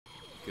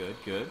Good,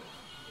 good.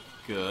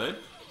 Good,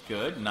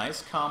 good.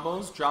 Nice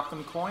combos. Drop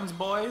them coins,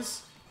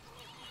 boys.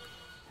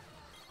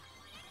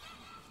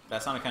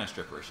 That sounded kind of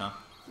stripperish, huh?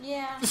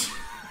 Yeah.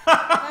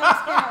 That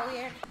was kind of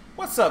weird.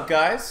 What's up,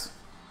 guys?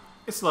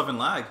 It's Love and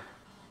Lag.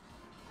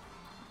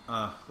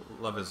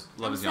 Love is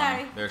I'm yawning.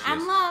 sorry. There she I'm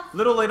is. Love.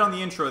 Little late on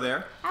the intro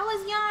there. I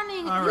was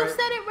yawning. All You right.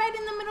 said it right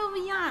in the middle of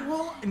a yawn.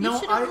 Well, you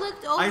no, should have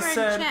looked over and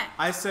checked.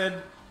 I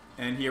said,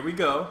 and here we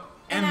go.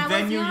 And I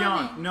then was you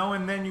yawning. yawned. No,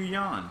 and then you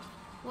yawned.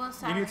 Well,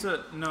 sorry. You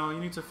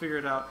need to figure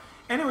it out.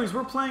 Anyways,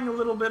 we're playing a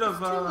little bit of.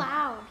 It's too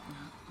loud.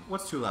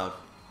 What's too loud?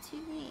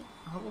 TV.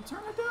 Oh, well, turn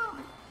it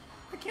down.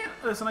 I can't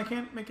listen. I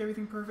can't make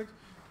everything perfect.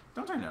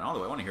 Don't turn it down all the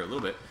way. I want to hear a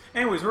little bit.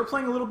 Anyways, we're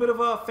playing a little bit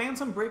of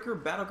Phantom Breaker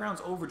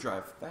Battlegrounds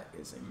Overdrive. That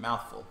is a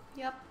mouthful.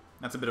 Yep.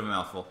 That's a bit of a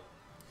mouthful.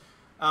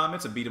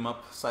 It's a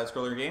beat-em-up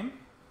side-scroller game.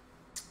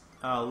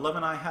 Love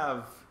and I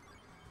have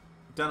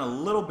done a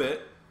little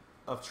bit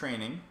of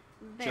training,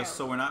 just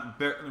so we're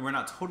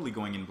not totally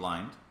going in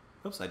blind.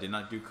 Oops, I did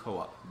not do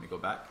co-op. Let me go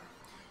back.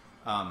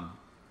 I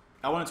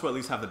wanted to at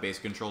least have the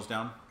basic controls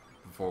down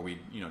before we,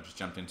 just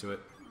jumped into it.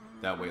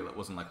 That way, it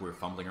wasn't like we were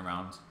fumbling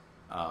around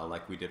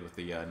like we did with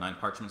the 9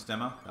 Parchments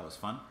demo. That was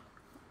fun.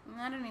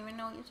 I don't even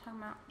know what you're talking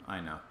about. I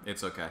know.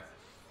 It's okay.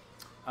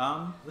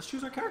 Let's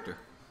choose our character.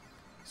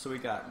 So we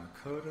got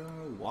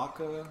Makoto,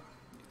 Waka,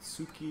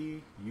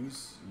 Itsuki,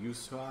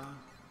 Yusua,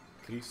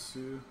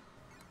 Krisu,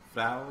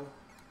 Frau,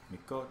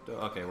 Mikoto.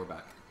 Okay, we're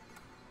back.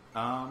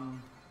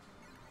 I'm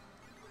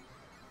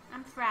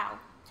Frau.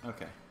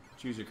 Okay,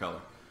 choose your color.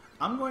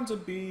 I'm going to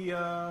be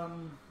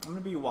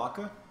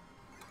Waka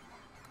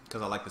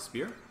because I like the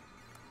spear.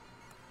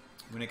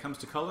 When it comes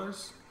to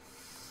colors,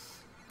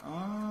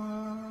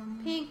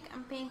 Pink.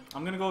 I'm pink.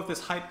 I'm gonna go with this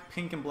hype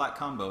pink and black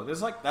combo.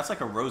 That's like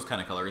a rose kind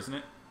of color, isn't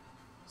it?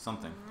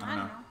 Something.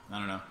 I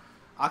don't know.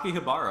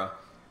 Akihabara.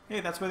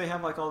 Hey, that's where they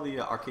have like all the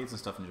arcades and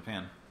stuff in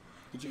Japan.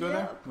 Did you go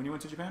there when you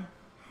went to Japan?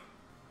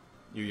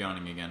 You're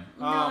yawning again.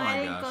 No, oh my I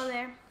didn't gosh. go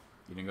there.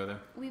 You didn't go there?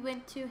 We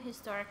went to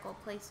historical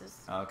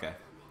places. Oh, okay.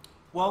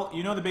 Well,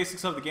 you know the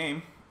basics of the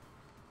game.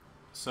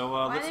 So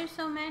Why there's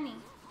so many?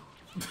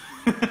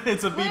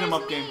 it's a beat 'em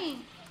up Where's game.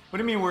 me? What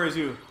do you mean? Where is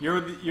you?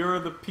 You're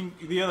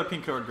the other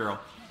pink haired girl.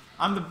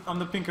 I'm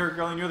the pink haired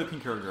girl, and you're the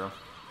pink haired girl.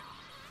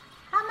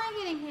 How am I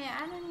getting here?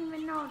 I didn't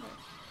even know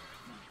this.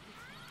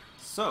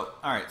 So,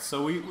 all right.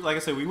 So like I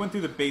said, we went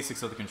through the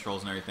basics of the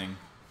controls and everything,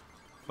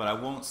 but I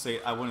wouldn't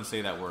say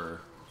that we're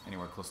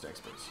anywhere close to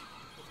experts.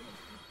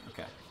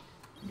 Okay.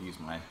 Let me use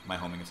my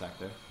homing attack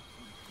there.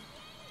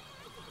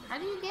 How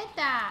do you get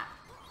that?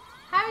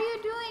 How are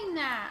you doing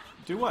that?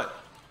 Do what?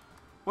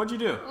 What'd you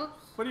do? Oops.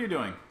 What are you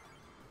doing?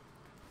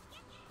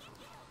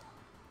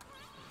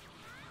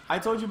 I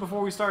told you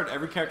before we started,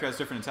 every character has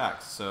different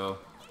attacks, so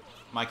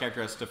my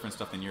character has different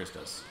stuff than yours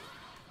does.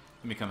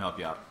 Let me come help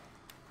you out.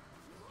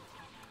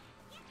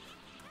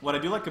 What I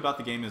do like about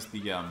the game is the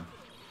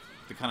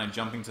kind of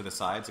jumping to the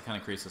sides. It kind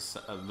of creates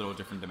a little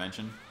different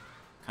dimension,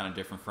 kind of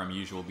different from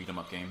usual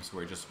beat-em-up games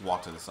where you just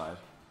walk to the side.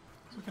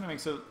 So it kind of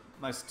makes a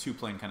nice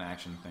two-plane kind of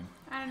action thing.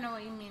 I don't know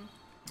what you mean.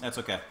 That's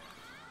okay.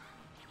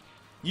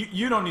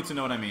 You don't need to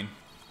know what I mean.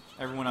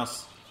 Everyone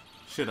else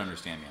should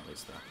understand me at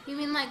least, though. You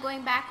mean like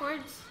going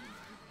backwards?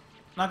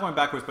 Not going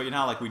backwards, but you know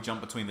how like we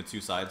jump between the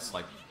two sides,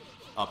 like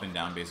up and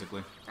down,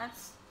 basically.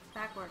 That's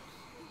backwards.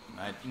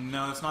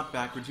 No, it's not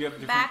backwards. You have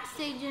different...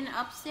 Backstage and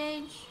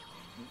upstage?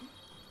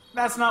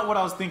 That's not what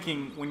I was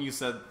thinking when you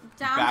said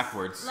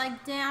backwards.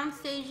 Like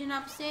downstage and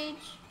upstage?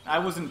 I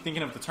wasn't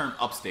thinking of the term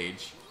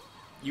upstage.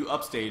 You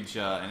upstage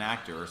an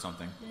actor or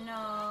something.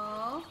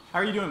 No. How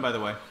are you doing, by the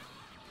way?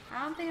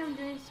 I don't think I'm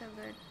doing so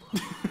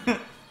good.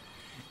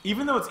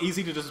 Even though it's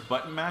easy to just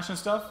button mash and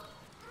stuff,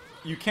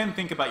 you can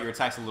think about your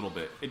attacks a little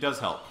bit. It does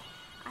help.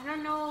 I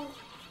don't know.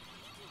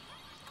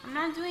 I'm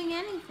not doing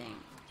anything.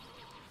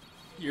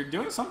 You're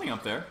doing something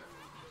up there.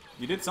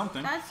 You did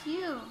something. That's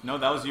you. No,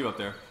 that was you up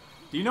there.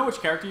 Do you know which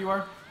character you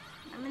are?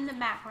 I'm in the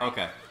back, right?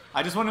 Okay.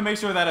 I just want to make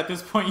sure that at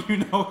this point you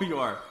know who you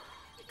are.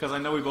 Because I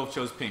know we both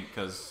chose pink,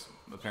 because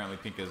apparently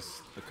pink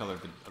is the color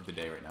of the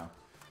day right now.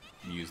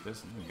 Let me use this.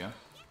 There we go.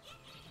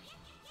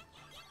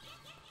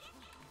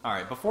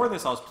 Alright, before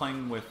this I was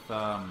playing with,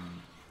 I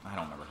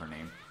don't remember her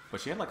name. But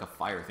she had like a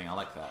fire thing. I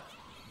like that.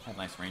 Had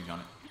nice range on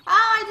it.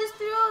 Oh, I just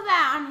threw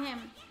that on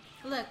him.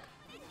 Look.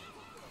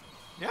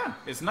 Yeah,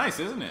 it's nice,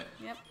 isn't it?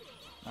 Yep.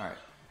 Alright.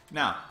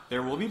 Now,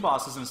 there will be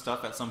bosses and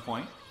stuff at some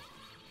point.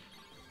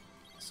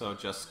 So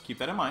just keep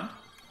that in mind.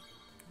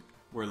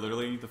 We're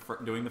literally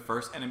doing the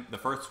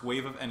first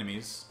wave of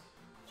enemies.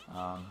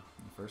 The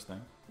first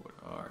thing.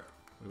 Alright,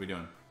 what are we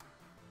doing?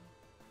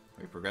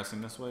 Are we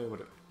progressing this way?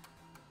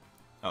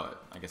 Oh,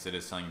 I guess it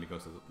is telling you to go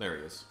to the... There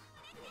he is.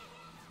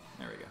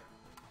 There we go.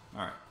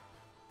 Alright.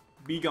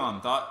 Be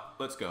gone, thought.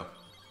 Let's go.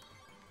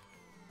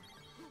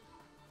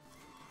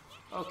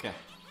 Okay.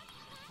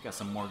 Got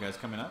some more guys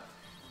coming up.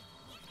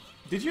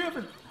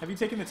 Have you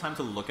taken the time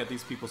to look at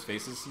these people's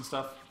faces and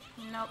stuff?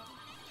 Nope.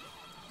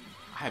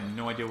 I have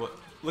no idea what...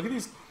 Look at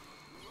these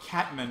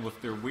catmen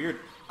with their weird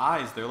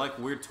eyes. They're like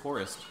weird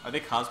tourists. Are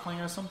they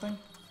cosplaying or something?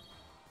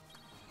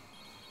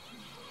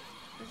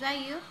 Is that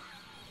you?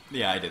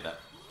 Yeah, I did that.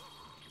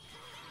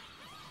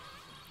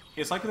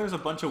 It's like there's a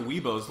bunch of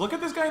weebos. Look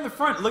at this guy in the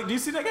front. Look, do you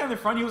see that guy in the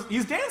front?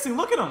 He's dancing.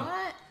 Look at him.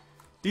 What?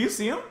 Do you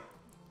see him?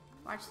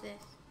 Watch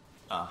this.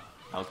 Ah,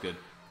 that was good.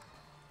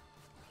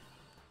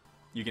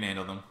 You can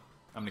handle them.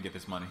 I'm gonna get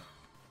this money.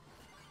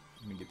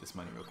 Let me get this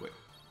money real quick.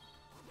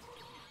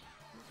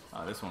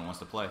 This one wants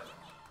to play.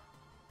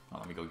 Oh,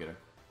 let me go get her.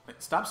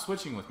 Wait, stop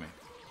switching with me.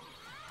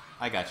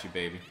 I got you,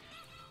 baby.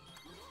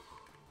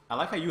 I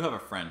like how you have a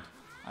friend.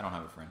 I don't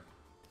have a friend.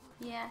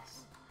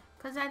 Yes.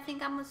 Because I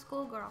think I'm a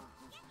schoolgirl.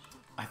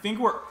 I think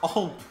we're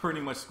all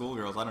pretty much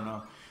schoolgirls. I don't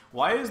know.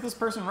 Why is this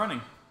person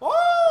running?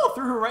 Oh!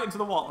 Threw her right into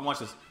the wall. And watch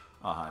this.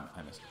 Oh,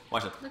 I missed.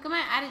 Watch it. Look at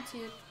my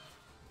attitude.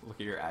 Look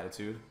at your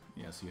attitude.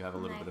 Yes, you have a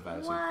little bit of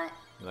attitude.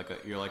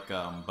 What? You're like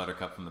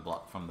Buttercup from the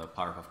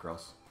Powerpuff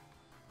Girls.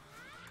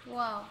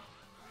 Whoa.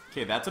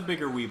 Okay, that's a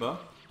bigger weebo.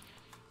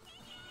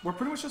 We're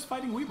pretty much just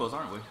fighting weebos,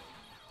 aren't we?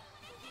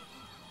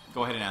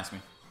 Go ahead and ask me.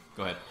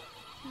 Go ahead.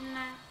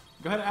 Nah.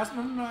 Go ahead and ask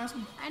me. No, ask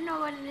me. I know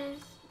what it is.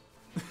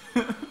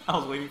 I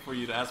was waiting for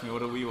you to ask me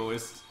what a weebo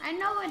is. I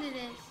know what it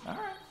is.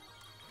 Alright.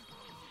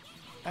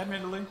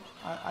 Admittedly,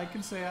 I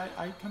can say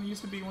I kind of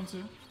used to be one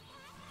too.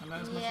 I'm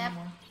not as much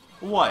anymore.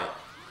 What?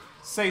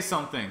 Say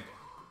something.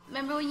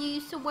 Remember when you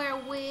used to wear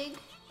a wig?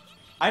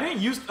 I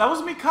didn't use... That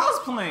was me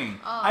cosplaying.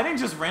 Oh. I didn't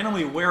just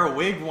randomly wear a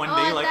wig one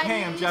day like,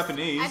 hey, I'm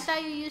Japanese. I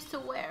thought you used to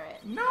wear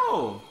it.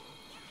 No.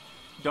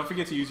 Don't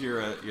forget to use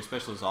your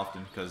specials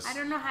often, because... I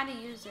don't know how to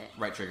use it.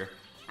 Right trigger.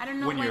 I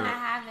don't know when I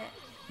have it.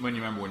 When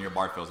you remember when your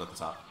bar fills at the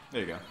top. There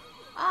you go.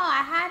 Oh,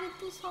 I had it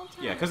this whole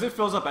time. Yeah, because it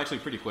fills up actually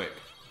pretty quick.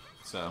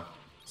 So,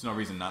 there's no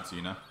reason not to,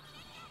 you know?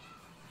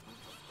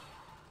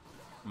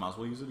 Might as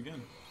well use it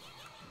again.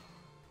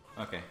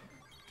 Okay.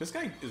 This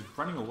guy is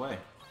running away.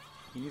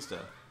 He needs to...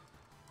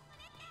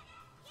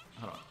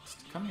 Hold on.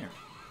 Just come here.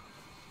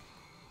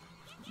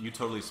 You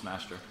totally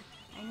smashed her.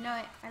 I know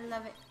it. I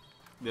love it.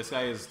 This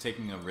guy is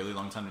taking a really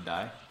long time to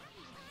die.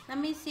 Let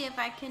me see if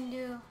I can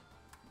do...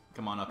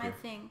 Come on up here. My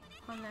thing.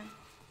 Hold on.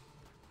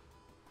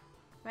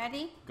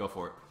 Ready? Go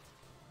for it.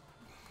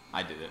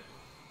 I did it.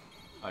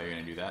 Oh, you're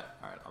gonna do that?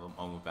 Alright,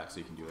 I'll move back so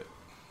you can do it.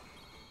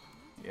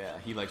 Yeah,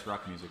 he likes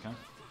rock music, huh?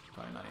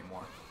 Probably not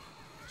anymore.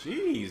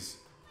 Jeez!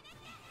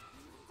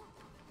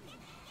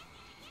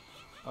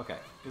 Okay,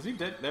 is he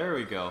dead? There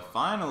we go.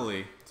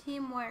 Finally!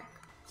 Teamwork.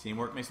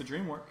 Teamwork makes the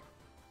dream work.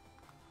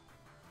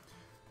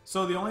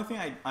 So the only thing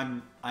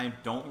I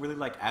don't really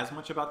like as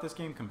much about this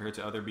game compared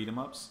to other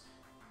beat-em-ups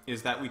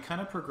is that we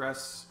kind of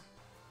progress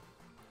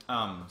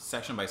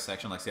section by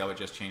section, like see how it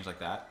just changed like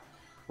that?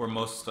 Where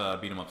most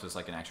beat-em-ups is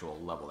like an actual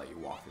level that you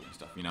walk through and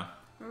stuff, you know?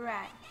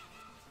 Right.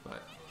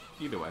 But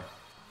either way,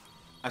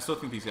 I still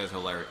think these guys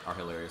are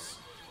hilarious.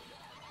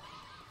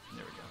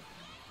 There we go.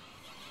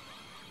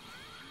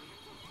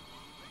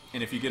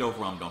 And if you get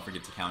overwhelmed, don't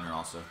forget to counter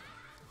also.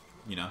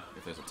 You know,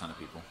 if there's a ton of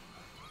people.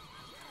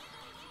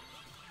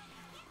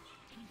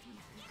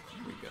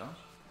 There we go.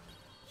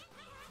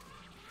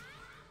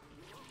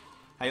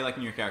 How you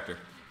liking your character?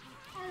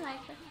 I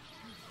like it.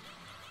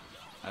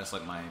 I just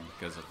like mine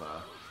because of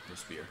her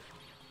spear.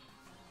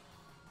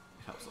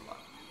 It helps a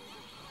lot.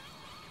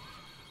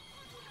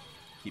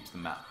 Keeps the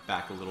map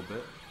back a little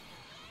bit.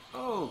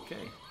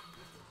 Okay.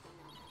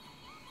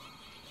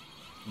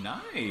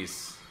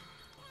 Nice.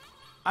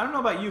 I don't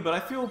know about you, but I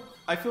feel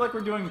like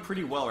we're doing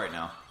pretty well right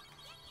now.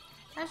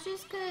 That's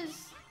just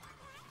because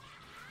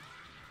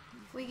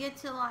we get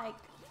to like...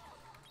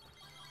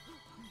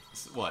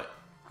 What?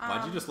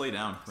 Why'd you just lay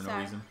down for no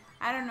reason?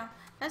 I don't know.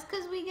 That's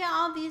because we get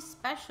all these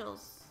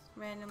specials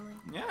randomly.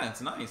 Yeah,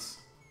 it's nice.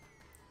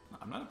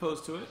 I'm not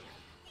opposed to it.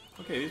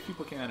 Okay, these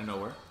people came out of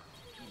nowhere.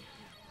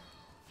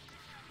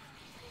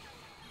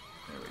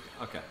 There we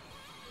go. Okay.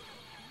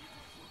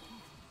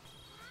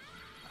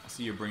 I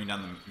see you're bringing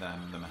down the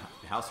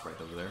house right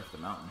over there, the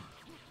mountain.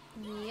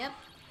 Yep.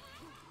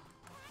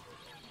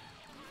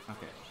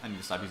 Okay, I need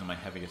to stop using my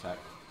heavy attack.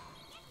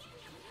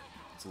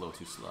 It's a little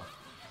too slow.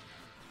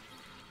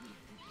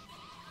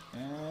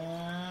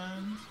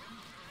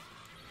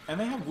 And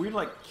they have weird,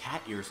 like,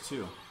 cat ears,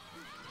 too.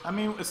 I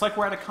mean, it's like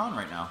we're at a con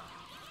right now.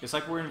 It's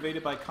like we're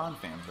invaded by con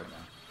fans right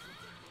now.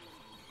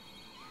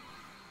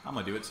 I'm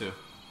gonna do it, too.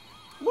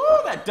 Woo!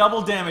 That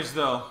double damage,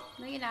 though!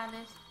 Look at all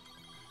this.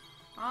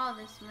 All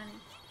this money.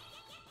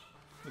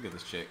 Look at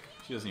this chick.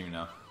 She doesn't even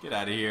know. Get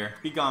out of here.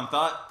 Be gone,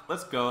 thought.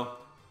 Let's go.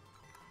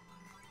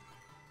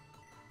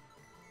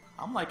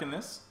 I'm liking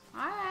this.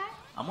 Alright.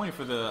 I'm waiting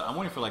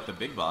for like the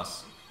big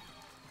boss.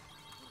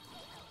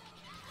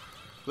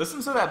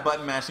 Listen to that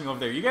button mashing over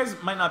there. You guys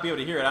might not be able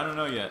to hear it. I don't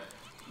know yet.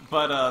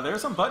 But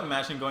there's some button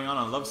mashing going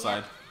on the love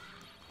side.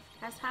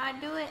 That's how I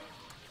do it.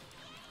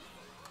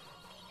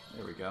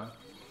 There we go.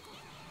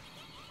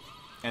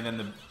 And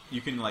then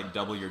you can like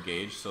double your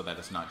gauge so that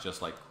it's not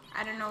just like...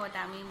 I don't know what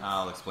that means.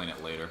 I'll explain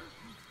it later.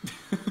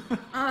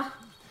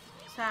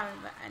 Sorry,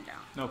 but I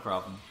don't. No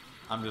problem.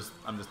 I'm just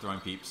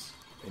throwing peeps.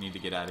 They need to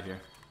get out of here.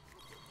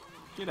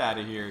 Get out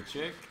of here,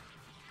 chick.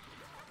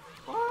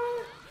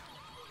 What?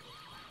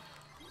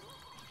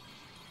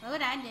 Look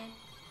what I did.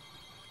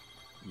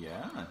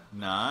 Yeah,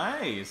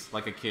 nice.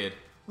 Like a kid.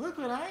 Look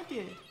what I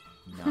did.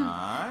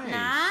 Nice.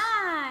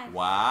 Nice.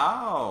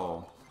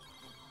 Wow.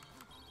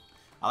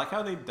 I like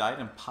how they died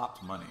and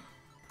popped money.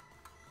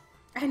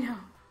 I know.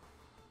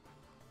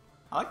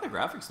 I like the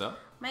graphics though.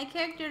 My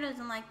character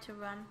doesn't like to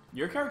run.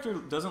 Your character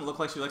doesn't look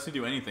like she likes to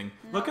do anything.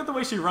 Nope. Look at the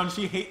way she runs.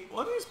 She hates.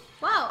 What is?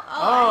 Wow. Oh,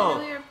 I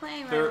didn't know we were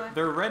playing right away.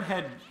 They're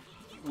redhead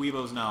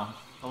weebos now,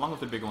 along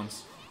with the big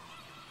ones.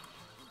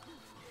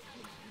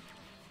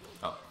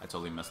 Oh, I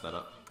totally messed that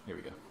up. Here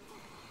we go.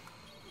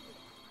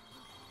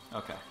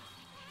 Okay.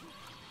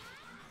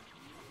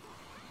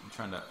 I'm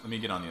trying to... Let me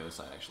get on the other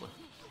side, actually.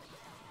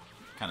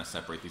 Kind of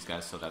separate these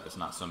guys so that there's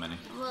not so many.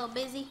 I'm a little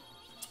busy.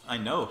 I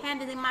know.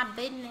 Handling my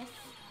business.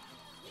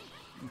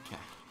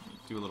 Okay.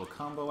 Do a little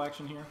combo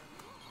action here.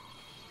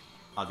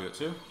 I'll do it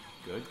too.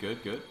 Good,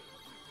 good, good.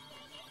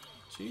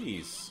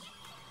 Jeez.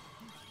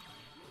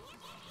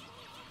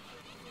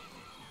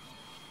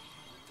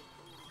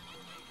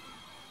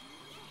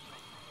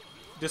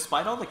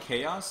 Despite all the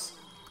chaos,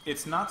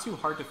 it's not too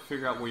hard to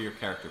figure out where your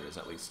character is,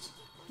 at least.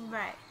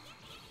 Right.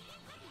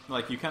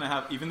 Like, you kind of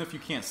have, even if you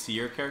can't see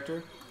your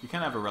character, you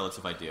kind of have a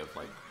relative idea of,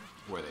 like,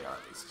 where they are,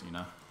 at least, you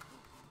know?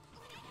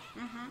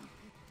 Mm-hmm.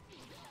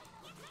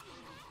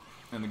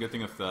 And the good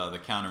thing with the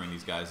countering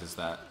these guys is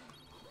that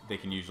they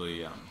can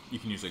usually, you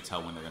can usually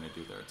tell when they're going to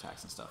do their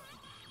attacks and stuff.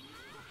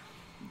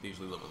 They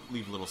usually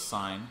leave a little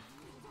sign.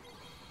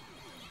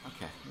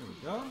 Okay, here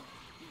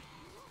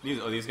we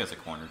go. These guys are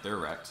cornered. They're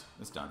wrecked.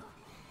 It's done.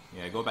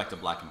 Yeah, go back to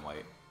black and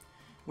white.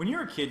 When you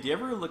were a kid, do you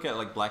ever look at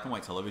like black and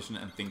white television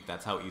and think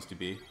that's how it used to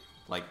be?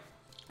 Like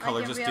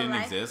color just didn't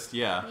exist?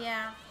 Yeah.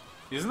 Yeah.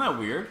 Isn't that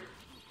weird?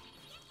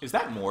 Is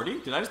that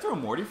Morty? Did I just throw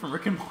Morty from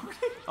Rick and Morty?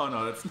 Oh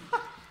no, that's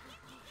not.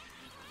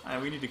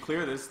 Alright, we need to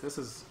clear this.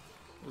 There's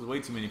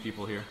way too many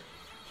people here.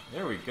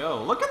 There we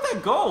go. Look at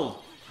that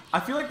gold! I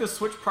feel like the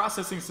Switch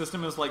processing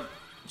system is like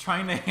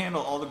trying to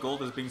handle all the gold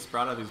that's being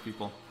sprouted out of these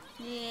people.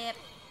 Yep.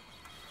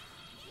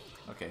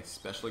 Okay,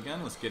 special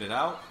again. Let's get it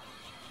out.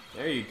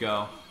 There you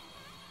go.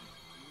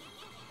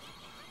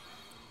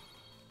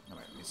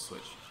 Alright, let me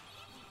switch.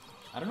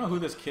 I don't know who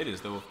this kid is,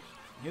 though.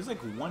 He has like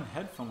one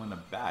headphone in a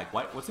bag.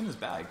 What's in his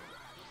bag?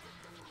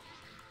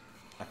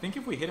 I think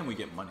if we hit him, we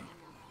get money.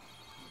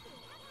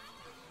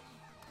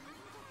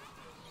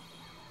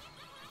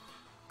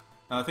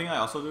 Now, the thing I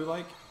also do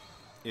like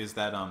is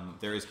that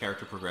there is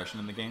character progression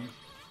in the game.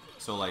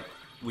 So, like,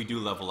 we do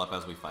level up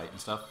as we fight and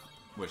stuff,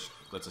 which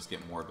lets us get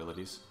more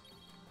abilities.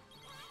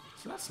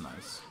 So that's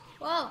nice.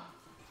 Whoa.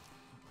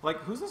 Like,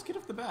 who's this kid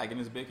with the bag and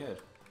his big head?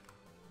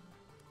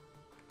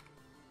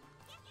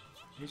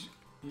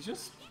 He's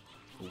just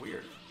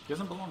weird. He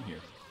doesn't belong here.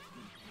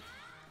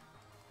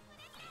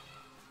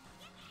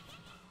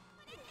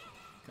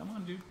 Come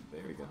on, dude.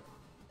 There we go.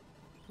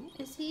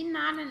 Is he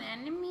not an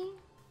enemy?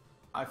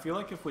 I feel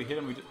like if we hit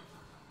him, we just...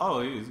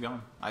 Oh, he's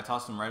gone. I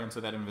tossed him right into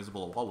that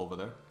invisible wall over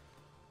there.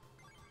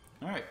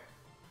 Alright.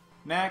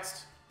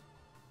 Next.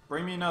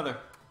 Bring me another.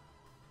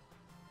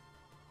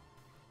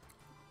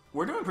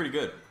 We're doing pretty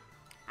good.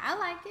 I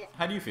like it.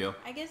 How do you feel?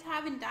 I guess I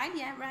haven't died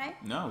yet, right?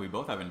 No, we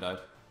both haven't died.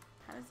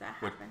 How does that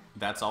happen?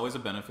 That's always a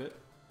benefit.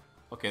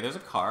 Okay, there's a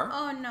car.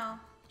 Oh, no.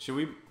 Should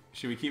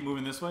we keep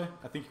moving this way?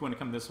 I think you want to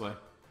come this way.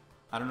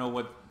 I don't know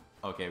what...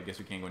 Okay, I guess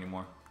we can't go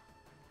anymore.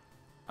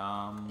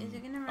 Is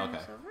it going to run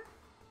us over?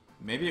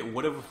 Maybe it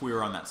would have if we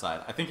were on that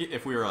side. I think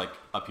if we were, like,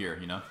 up here,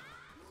 you know?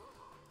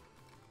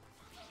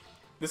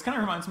 This kind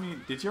of reminds me...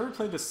 Did you ever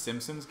play the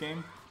Simpsons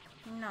game?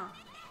 No.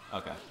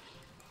 Okay.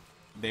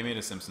 They made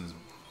a Simpsons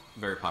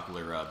very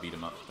popular beat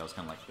 'em up that was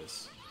kind of like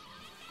this.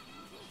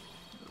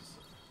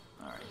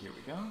 Alright, here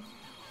we go.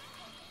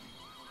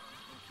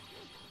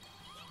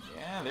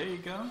 Yeah, there you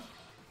go.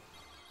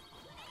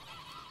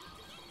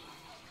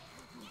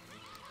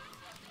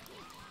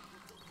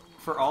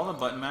 For all the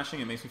button mashing,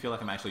 it makes me feel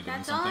like I'm actually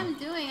doing something.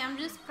 That's all I'm doing. I'm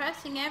just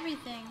pressing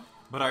everything.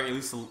 But are you at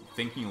least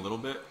thinking a little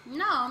bit?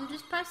 No, I'm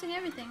just pressing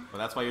everything. Well,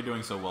 that's why you're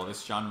doing so well.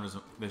 This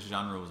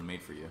genre was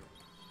made for you.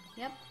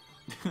 Yep.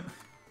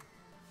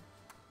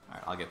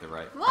 Alright, I'll get the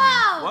right.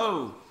 Whoa!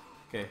 Whoa!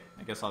 Okay,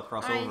 I guess I'll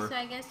cross over. Alright, so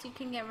I guess you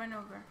can get run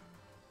over.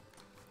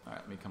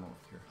 Alright, let me come over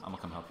here. I'm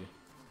gonna come help you.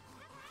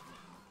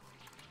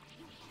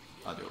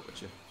 I'll do it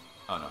with you.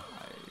 Oh no,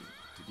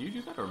 did you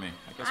do that or me?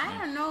 I guess me. I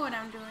don't know what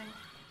I'm doing.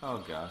 Oh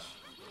gosh.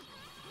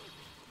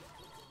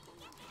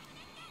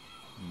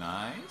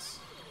 Nice.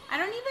 I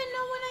don't even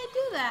know when I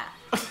do that.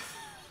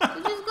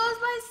 It just goes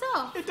by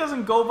itself. It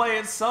doesn't go by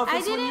itself. I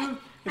It's when didn't.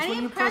 you, I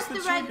didn't press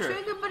the right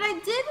trigger, but I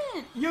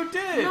didn't. You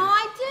did. No,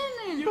 I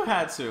didn't. You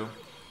had to.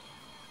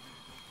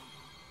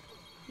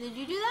 Did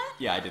you do that?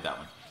 Yeah, I did that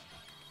one.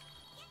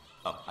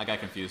 Oh, I got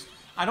confused.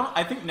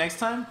 I think next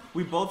time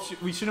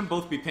we shouldn't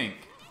both be pink.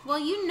 Well,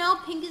 you know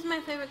pink is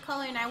my favorite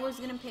color, and I was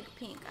gonna pick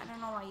pink. I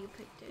don't know why you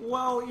picked it.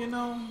 Well, you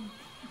know,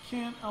 you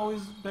can't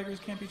always, beggars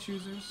can't be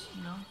choosers,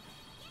 you know?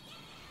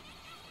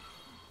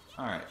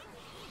 Alright.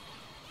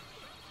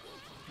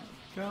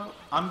 Go.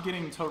 I'm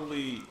getting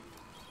totally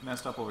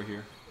messed up over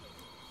here.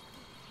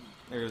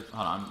 Hold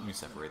on, let me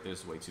separate.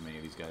 There's way too many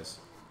of these guys.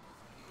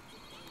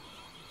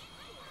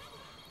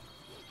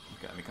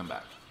 Okay, let me come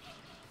back.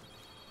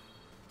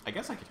 I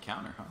guess I could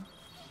counter, huh?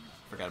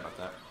 Forgot about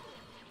that.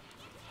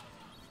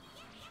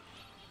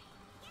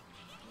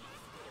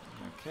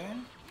 Okay.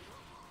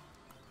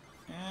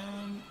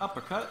 And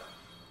uppercut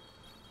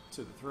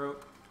to the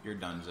throat. You're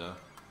donezo.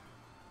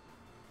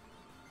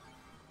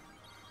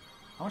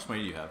 How much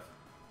money do you have?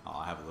 Oh,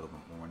 I have a little bit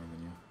more money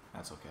than you.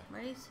 That's okay.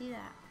 Where do you see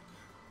that?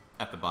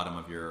 At the bottom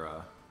of your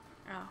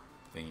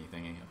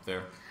thingy up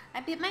there. I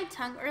bit my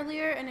tongue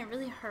earlier and it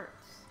really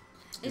hurts.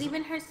 It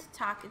even hurts to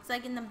talk. It's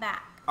like in the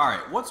back.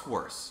 Alright, what's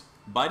worse?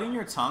 Biting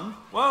your tongue?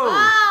 Whoa!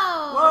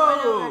 Whoa!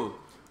 Whoa!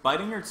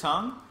 Biting your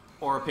tongue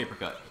or a paper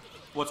cut?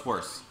 What's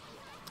worse?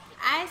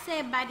 I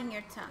say biting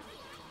your tongue.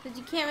 Because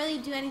you can't really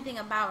do anything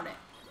about it.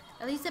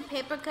 At least a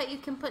paper cut, you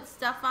can put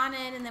stuff on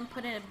it and then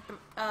put in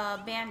a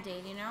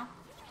band-aid, you know?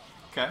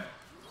 Okay.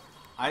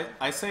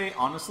 I say,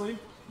 honestly,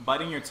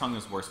 biting your tongue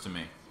is worse to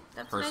me.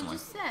 That's personally. what I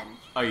just said.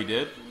 Oh, you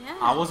did? Yeah.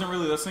 I wasn't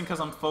really listening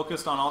because I'm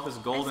focused on all this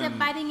golden... I said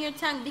biting your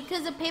tongue.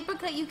 Because a paper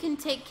cut you can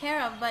take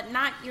care of, but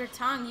not your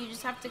tongue. You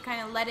just have to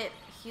kind of let it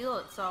heal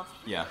itself.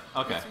 Yeah,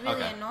 okay, It's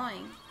really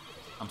annoying.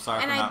 I'm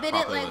sorry and for not I bit it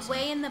properly like listening.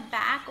 way in the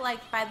back,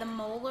 like by the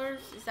molars.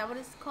 Is that what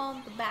it's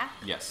called? The back?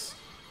 Yes.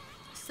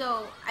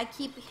 So I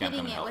keep Can't hitting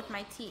come it help. with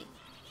my teeth.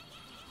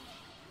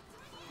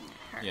 It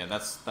hurts. Yeah,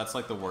 that's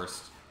like the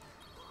worst.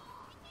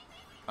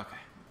 Okay,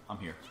 I'm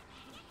here.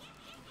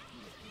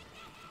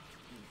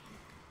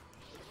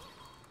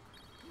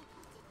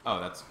 Oh,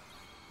 that's...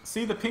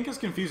 See, the pink is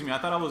confusing me. I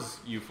thought I was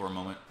you for a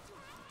moment.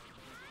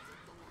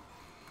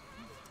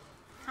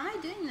 How am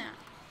I doing that?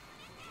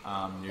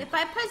 You're... If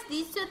I press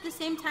these two at the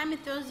same time,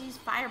 it throws these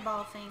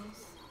fireball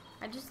things.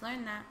 I just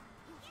learned that.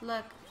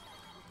 Look.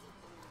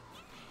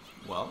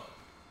 Well,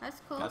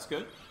 That's cool. that's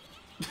good.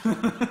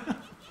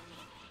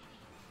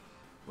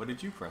 What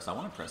did you press? I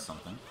want to press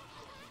something.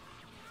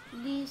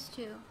 These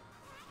two.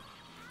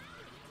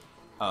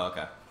 Oh,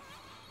 okay.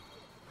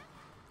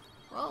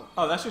 Whoa.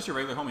 Oh, that's just your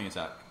regular homing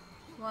attack.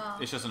 Well,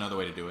 It's just another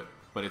way to do it.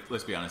 But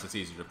let's be honest, it's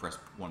easier to press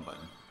one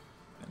button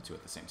than two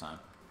at the same time.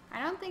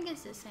 I don't think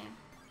it's the same.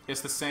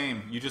 It's the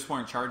same. You just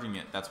weren't charging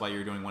it. That's why you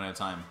were doing one at a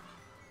time.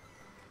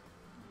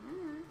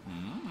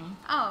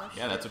 Oh,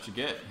 Yeah, that's what you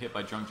get. Hit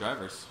by drunk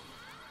drivers.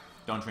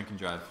 Don't drink and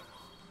drive.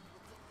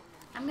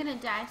 I'm gonna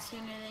die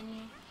sooner than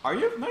you. Are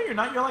you? No, you're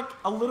not. You're like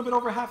a little bit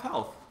over half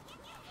health.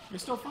 You're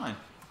still fine.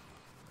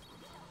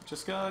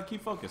 Just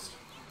keep focused.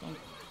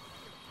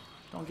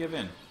 Don't give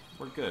in.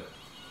 We're good.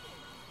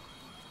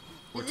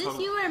 Is this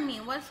you or me?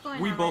 What's going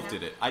on? We right both now?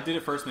 did it. I did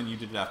it first, then you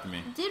did it after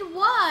me. Did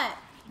what?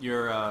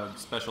 Your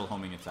special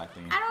homing attack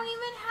thing. I don't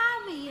even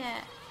have it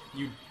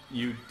yet.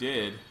 You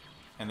did,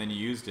 and then you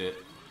used it.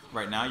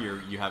 Right now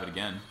you have it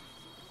again.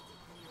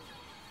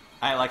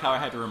 I like how I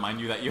had to remind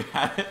you that you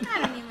had it.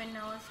 I don't even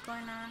know what's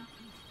going on.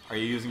 Are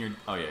you using your...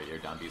 Oh yeah, your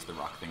down B is the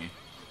rock thingy.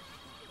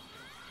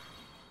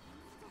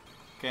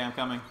 Okay, I'm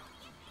coming.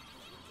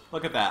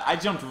 Look at that. I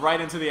jumped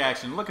right into the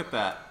action. Look at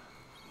that.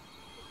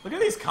 Look at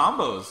these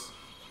combos.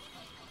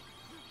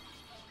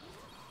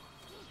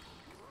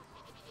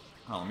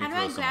 Oh, let me How do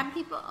throw I some... grab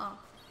people? Oh.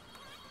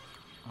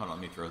 Hold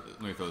on,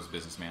 let me throw this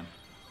businessman.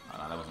 Oh,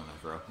 no, that wasn't a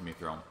throw. Let me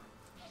throw him.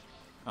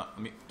 Oh,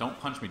 don't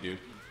punch me, dude.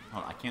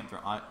 Hold on, I can't throw...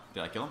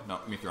 did I kill him? No,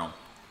 let me throw him.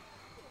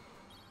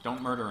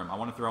 Don't murder him. I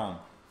want to throw him.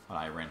 Oh,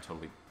 I ran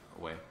totally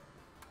away.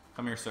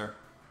 Come here, sir.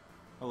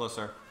 Hello,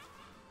 sir.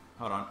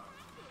 Hold on.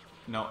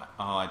 No,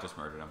 oh, I just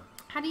murdered him.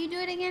 How do you do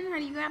it again? How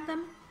do you grab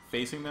them?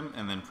 Facing them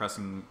and then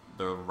pressing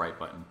the right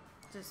button.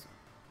 Just...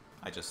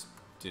 I just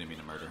didn't mean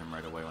to murder him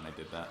right away when I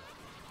did that.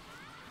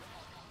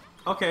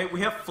 Okay, we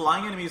have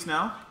flying enemies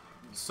now.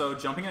 So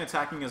jumping and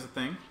attacking is a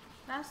thing.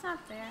 That's not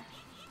fair.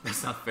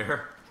 That's not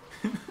fair.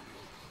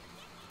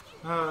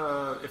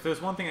 If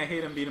there's one thing I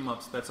hate in beat 'em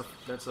ups, that's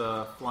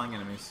flying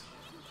enemies.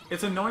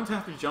 It's annoying to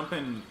have to jump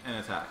in and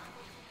attack,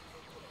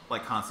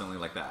 like constantly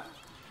like that.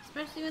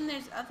 Especially when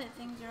there's other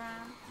things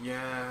around.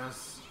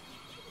 Yes.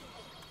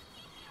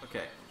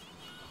 Okay.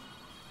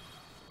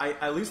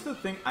 At least the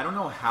thing, I don't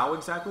know how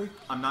exactly.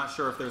 I'm not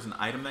sure if there's an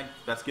item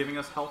that's giving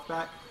us health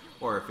back,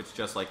 or if it's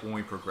just like when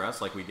we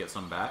progress, like we get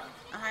some back.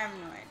 I have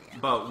no idea.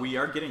 But we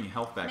are getting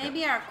health back.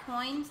 Maybe our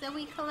coins that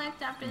we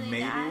collect after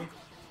they die? Maybe.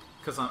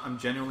 Because I'm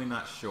genuinely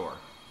not sure,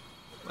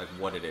 like,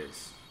 what it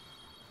is.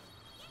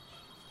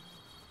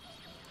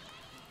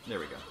 There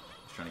we go.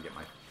 Just trying to get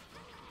my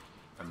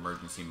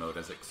emergency mode,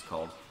 as it's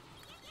called.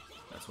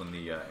 That's when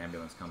the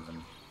ambulance comes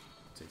and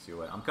takes you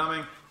away. I'm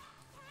coming!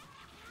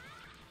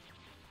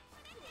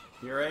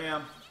 Here I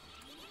am.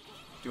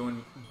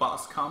 Doing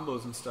boss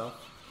combos and stuff.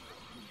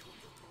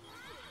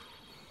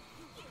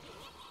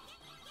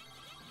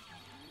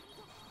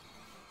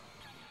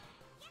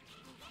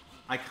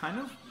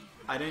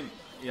 I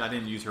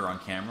didn't use her on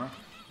camera,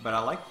 but I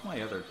like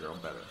my other girl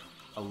better.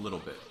 A little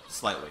bit.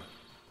 Slightly.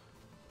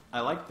 I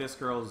like this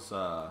girl's,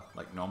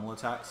 like, normal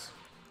attacks,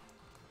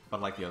 but I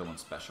like the other one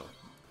special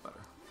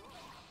better.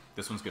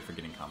 This one's good for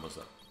getting combos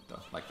up, though,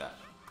 like that.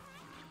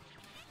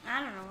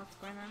 I don't know what's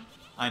going on.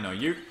 I know,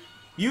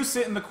 you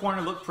sit in the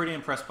corner, look pretty,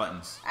 and press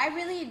buttons. I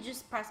really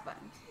just press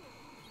buttons.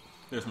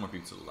 There's more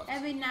people to the left.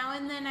 Every now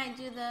and then I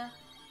do the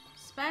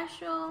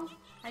special.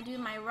 I do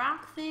my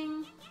rock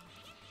thing.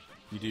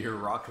 You do your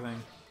rock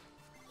thing?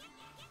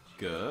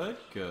 Good,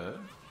 good.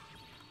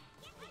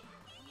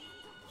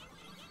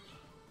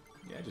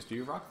 Yeah, just do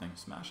your rock thing.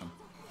 Smash him.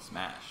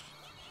 Smashed.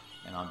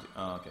 And I'll do...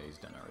 Oh, okay, he's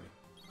done already.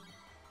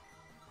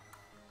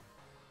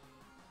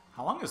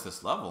 How long is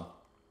this level?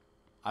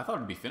 I thought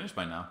it'd be finished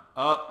by now.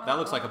 Oh, that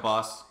looks like a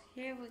boss.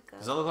 Here we go.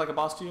 Does that look like a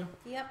boss to you?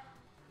 Yep.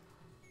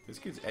 This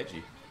kid's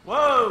edgy.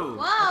 Whoa!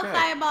 Whoa, okay.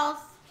 fireballs.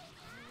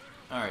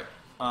 Alright,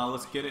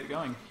 let's get it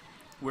going.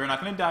 We're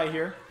not going to die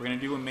here. We're going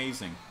to do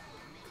amazing.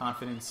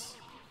 Confidence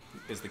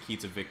is the key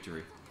to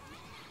victory.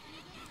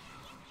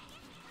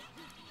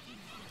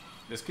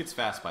 This kid's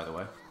fast, by the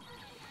way.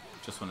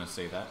 Just want to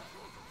say that.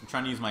 I'm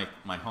trying to use my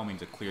homing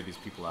to clear these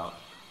people out.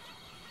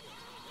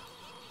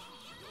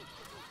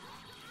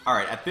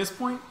 Alright, at this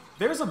point,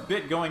 there's a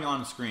bit going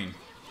on screen.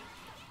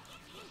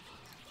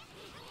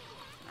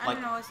 I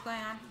don't know what's going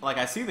on. Like,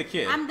 I see the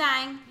kid. I'm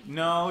dying.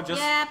 No,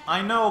 just... Yep.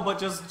 I know, but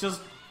just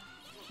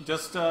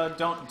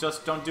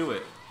don't do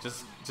it.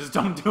 Just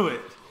don't do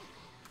it.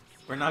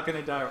 We're not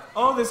gonna die.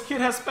 Oh, this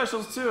kid has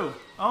specials too.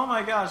 Oh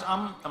my gosh,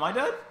 am I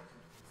dead?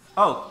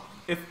 Oh,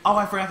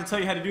 I forgot to tell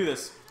you how to do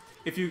this.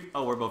 If you...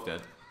 Oh, we're both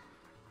dead.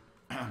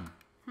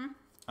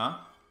 Huh?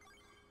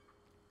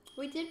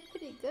 We did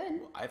pretty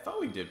good. I thought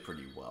we did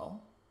pretty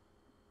well.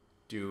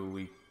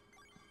 Do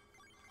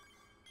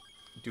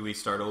we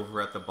start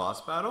over at the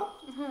boss battle?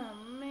 Oh,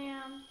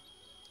 man.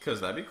 Because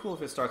that'd be cool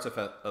if it starts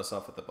us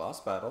off at the boss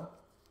battle.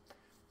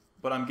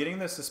 But I'm getting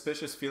this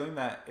suspicious feeling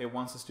that it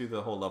wants us to do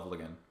the whole level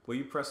again. Will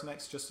you press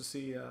next just to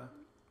see...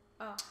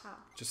 how?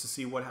 Just to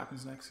see what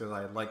happens next? Because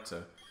I'd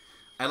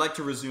like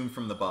to resume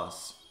from the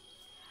boss.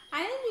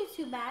 I didn't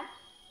do too bad.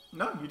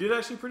 No, you did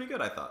actually pretty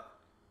good, I thought.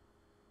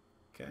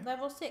 Okay.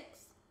 Level 6.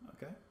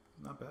 Okay,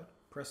 not bad.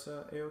 Press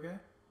A-OK. Alright.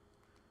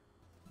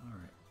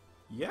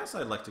 Yes,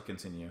 I'd like to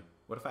continue.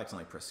 What if I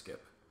accidentally press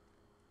skip?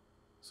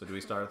 So do we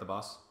start at the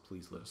boss?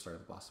 Please let us start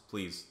at the boss.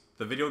 Please.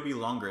 The video would be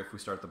longer if we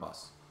start at the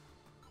boss.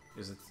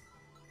 Is it...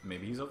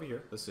 Maybe he's over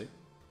here. Let's see.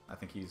 I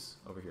think he's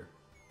over here.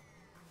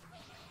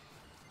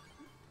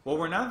 Well,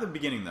 we're not at the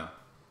beginning, though.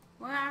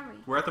 Where are we?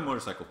 We're at the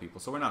motorcycle people,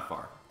 so we're not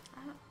far.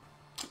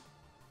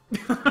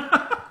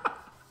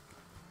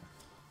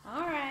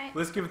 Alright.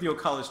 Let's give it the old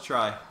college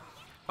try.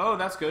 Oh,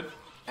 that's good.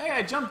 Hey,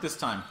 I jumped this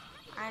time.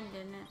 I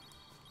didn't.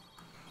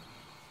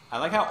 I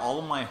like how all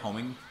of my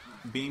homing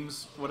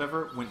beams,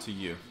 whatever, went to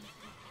you.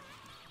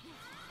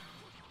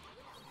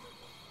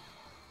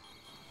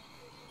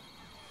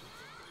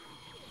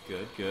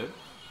 Good, good.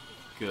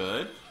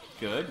 Good,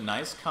 good.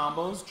 Nice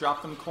combos.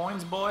 Drop them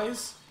coins,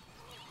 boys.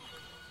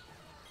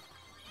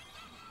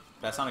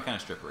 That sounded kind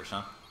of stripperish,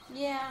 huh?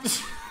 Yeah.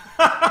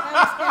 That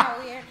was kind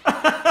of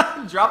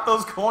weird. Drop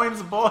those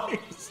coins,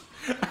 boys.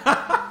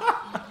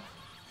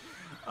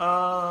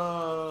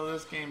 Oh,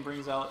 this game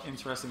brings out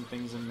interesting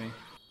things in me.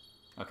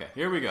 Okay,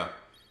 here we go.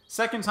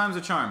 Second time's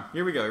a charm.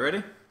 Here we go. You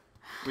ready?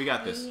 We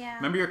got this. Yeah.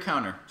 Remember your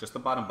counter, just the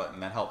bottom button.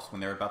 That helps when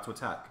they're about to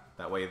attack.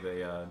 That way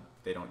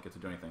they don't get to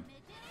do anything.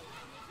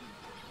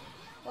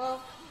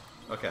 Well,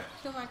 okay.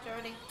 too much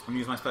already. I'm gonna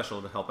use my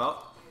special to help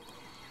out.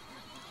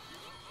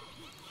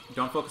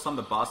 Don't focus on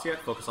the boss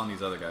yet. Focus on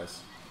these other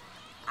guys.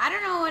 I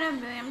don't know what I'm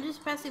doing. I'm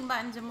just pressing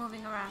buttons and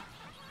moving around.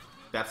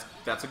 That's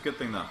a good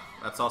thing though.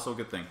 That's also a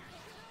good thing.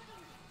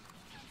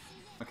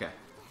 Okay,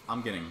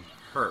 I'm getting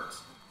hurt.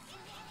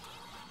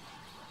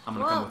 I'm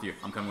gonna come with you.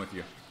 I'm coming with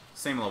you.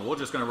 Same level. We're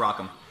just gonna rock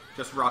them.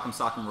 Just rock them,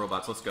 sock them,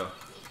 robots. Let's go.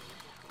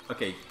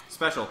 Okay,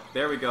 special.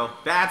 There we go.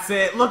 That's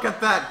it. Look at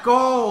that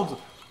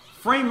gold.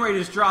 Frame rate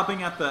is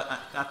dropping at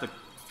the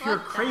pure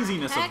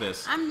craziness of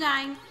this. I'm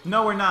dying.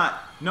 No, we're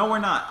not. No, we're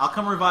not. I'll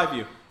come revive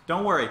you.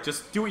 Don't worry.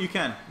 Just do what you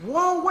can.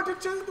 Whoa!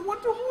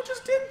 Who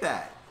just did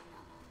that?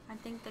 I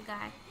think the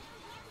guy.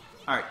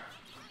 All right.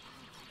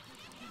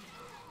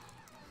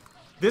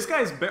 This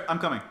guy's... I'm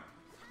coming.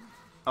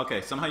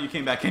 Okay, somehow you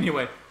came back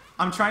anyway.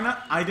 I'm trying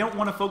not... I don't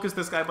want to focus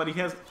this guy, but he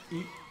has...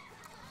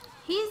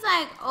 He's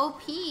like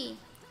OP.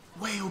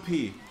 Way OP.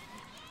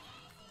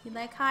 You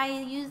like how I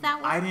use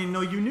that one? I didn't know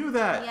you knew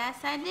that. Yes,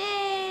 I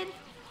did.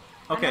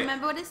 Okay. I don't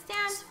remember what it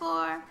stands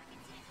for.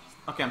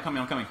 Okay, I'm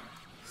coming.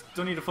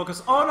 Still need to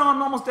focus. Oh no,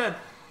 I'm almost dead.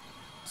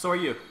 So are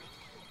you.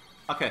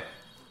 Okay.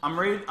 I'm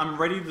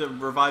ready to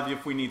revive you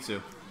if we need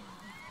to.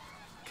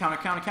 Counter.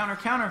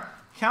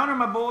 Counter,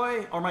 my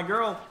boy. Or my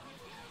girl.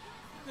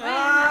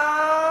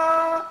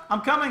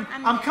 I'm coming.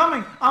 I'm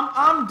coming.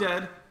 I'm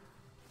dead.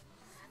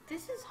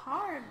 This is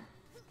hard.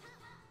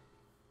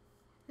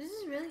 This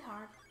is really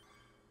hard.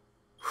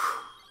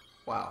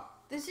 Wow.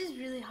 This is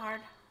really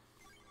hard.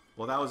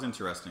 Well, that was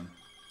interesting.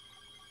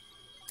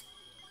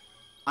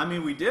 I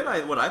mean, we did. I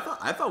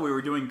thought we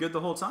were doing good the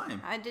whole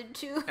time. I did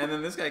too. And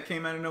then this guy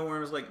came out of nowhere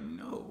and was like,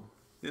 "No,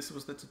 this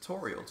was the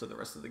tutorial to the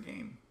rest of the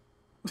game."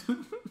 This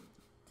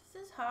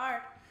is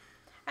hard.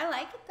 I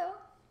like it though.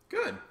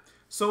 Good.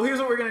 So here's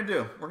what we're gonna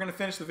do. We're gonna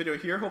finish the video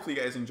here. Hopefully,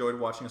 you guys enjoyed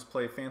watching us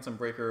play Phantom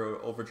Breaker,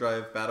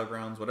 Overdrive,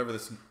 Battlegrounds, whatever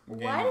this game.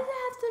 Why does it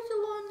have such a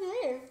long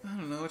name? I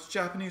don't know. It's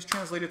Japanese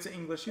translated to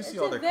English. You see It's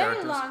all their a very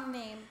characters. long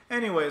name.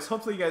 Anyways,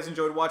 hopefully you guys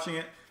enjoyed watching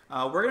it.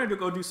 We're going to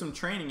go do some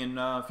training, and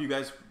if you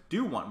guys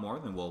do want more,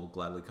 then we'll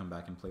gladly come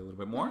back and play a little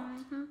bit more.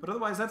 But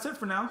otherwise, that's it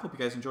for now. Hope you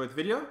guys enjoyed the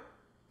video.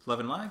 Love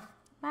and lag.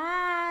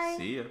 Bye.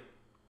 See ya.